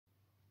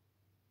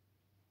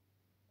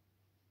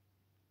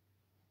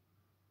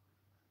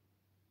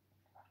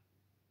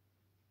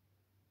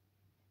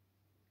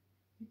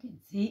You can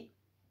see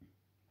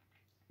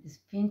this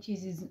finch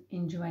is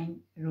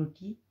enjoying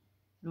roti.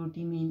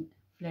 Roti means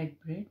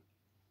flatbread,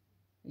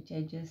 which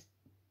I just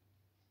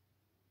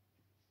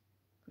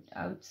put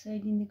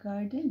outside in the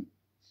garden.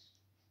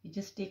 You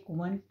just take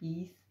one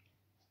piece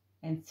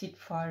and sit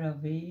far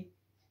away,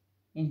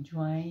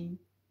 enjoying,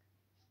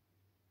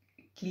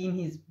 clean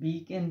his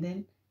beak, and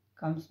then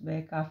comes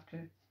back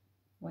after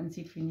once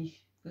he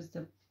finish, because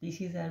the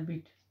pieces are a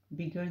bit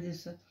bigger.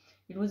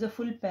 It was a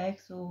full pack,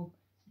 so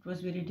it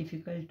was very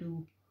difficult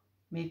to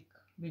make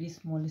very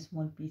small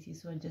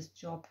pieces, so I just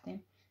chopped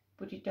them,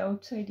 put it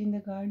outside in the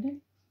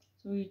garden.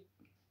 So it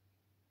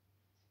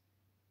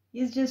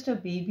is just a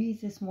baby,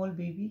 it's a small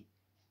baby.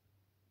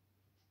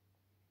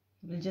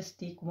 We'll just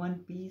take one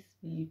piece,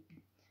 we'll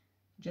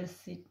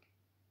just sit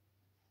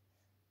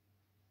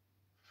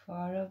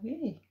far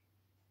away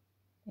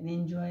and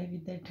enjoy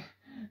with that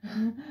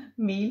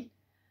meal,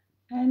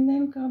 and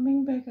then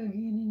coming back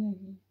again and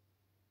again.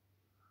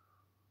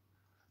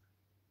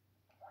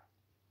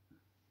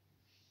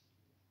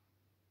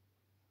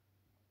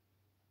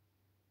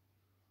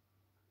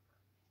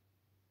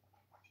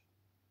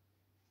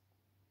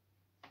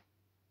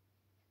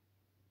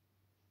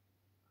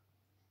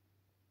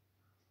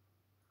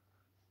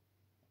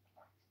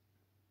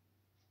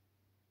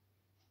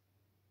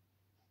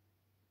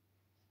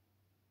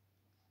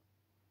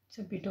 It's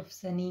a bit of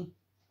sunny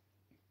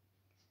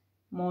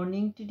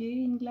morning today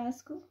in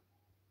Glasgow.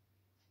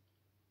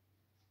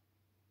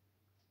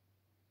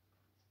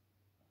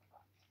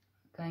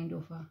 Kind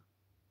of a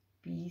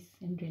peace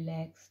and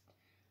relaxed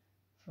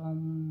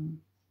from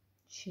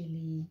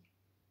chilly,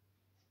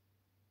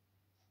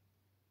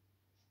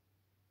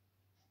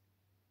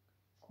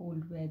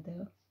 cold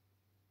weather.